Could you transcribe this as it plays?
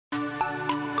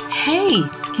Hey,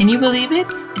 can you believe it?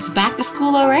 It's back to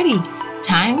school already.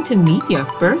 Time to meet your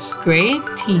first grade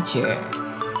teacher.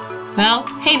 Well,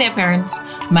 hey there parents.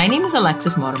 My name is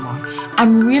Alexis Mortimer.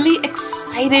 I'm really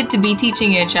excited to be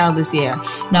teaching your child this year.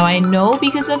 Now I know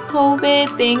because of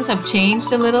COVID, things have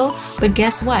changed a little, but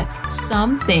guess what?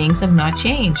 Some things have not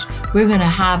changed. We're gonna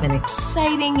have an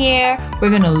exciting year, we're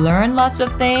gonna learn lots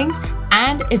of things,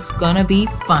 and it's gonna be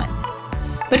fun.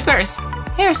 But first,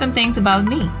 here are some things about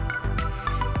me.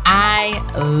 I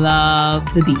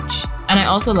love the beach, and I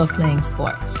also love playing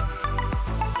sports.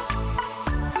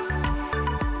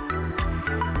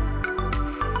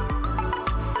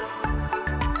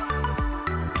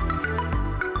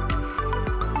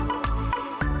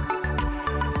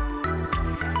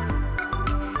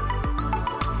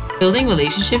 Building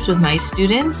relationships with my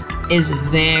students is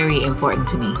very important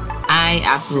to me. I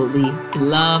absolutely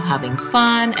love having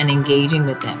fun and engaging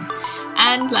with them.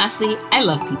 And lastly, I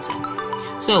love pizza.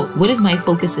 So what is my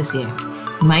focus this year?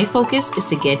 My focus is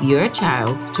to get your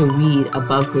child to read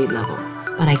above grade level,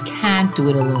 but I can't do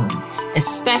it alone,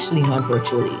 especially not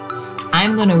virtually.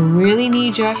 I'm gonna really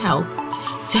need your help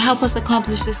to help us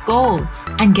accomplish this goal.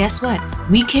 And guess what?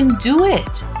 We can do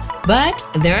it. But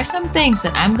there are some things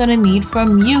that I'm gonna need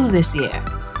from you this year.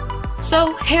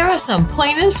 So here are some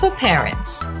pointers for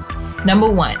parents. Number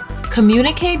 1,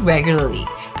 communicate regularly.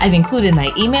 I've included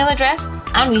my email address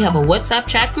and we have a WhatsApp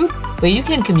chat group where you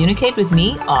can communicate with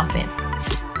me often.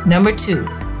 Number 2,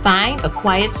 find a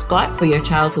quiet spot for your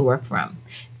child to work from.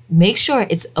 Make sure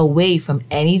it's away from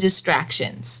any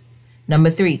distractions.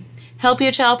 Number 3, help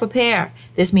your child prepare.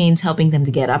 This means helping them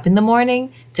to get up in the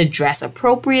morning, to dress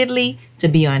appropriately, to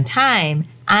be on time,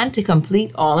 and to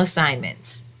complete all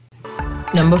assignments.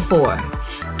 Number 4,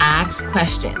 ask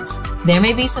questions. There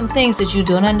may be some things that you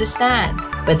don't understand,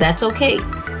 but that's okay.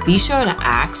 Be sure to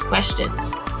ask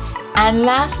questions. And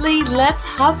lastly, let's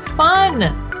have fun.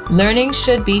 Learning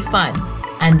should be fun,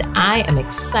 and I am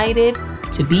excited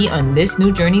to be on this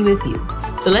new journey with you.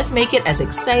 So let's make it as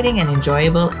exciting and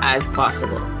enjoyable as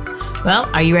possible. Well,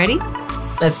 are you ready?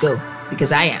 Let's go,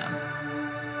 because I am.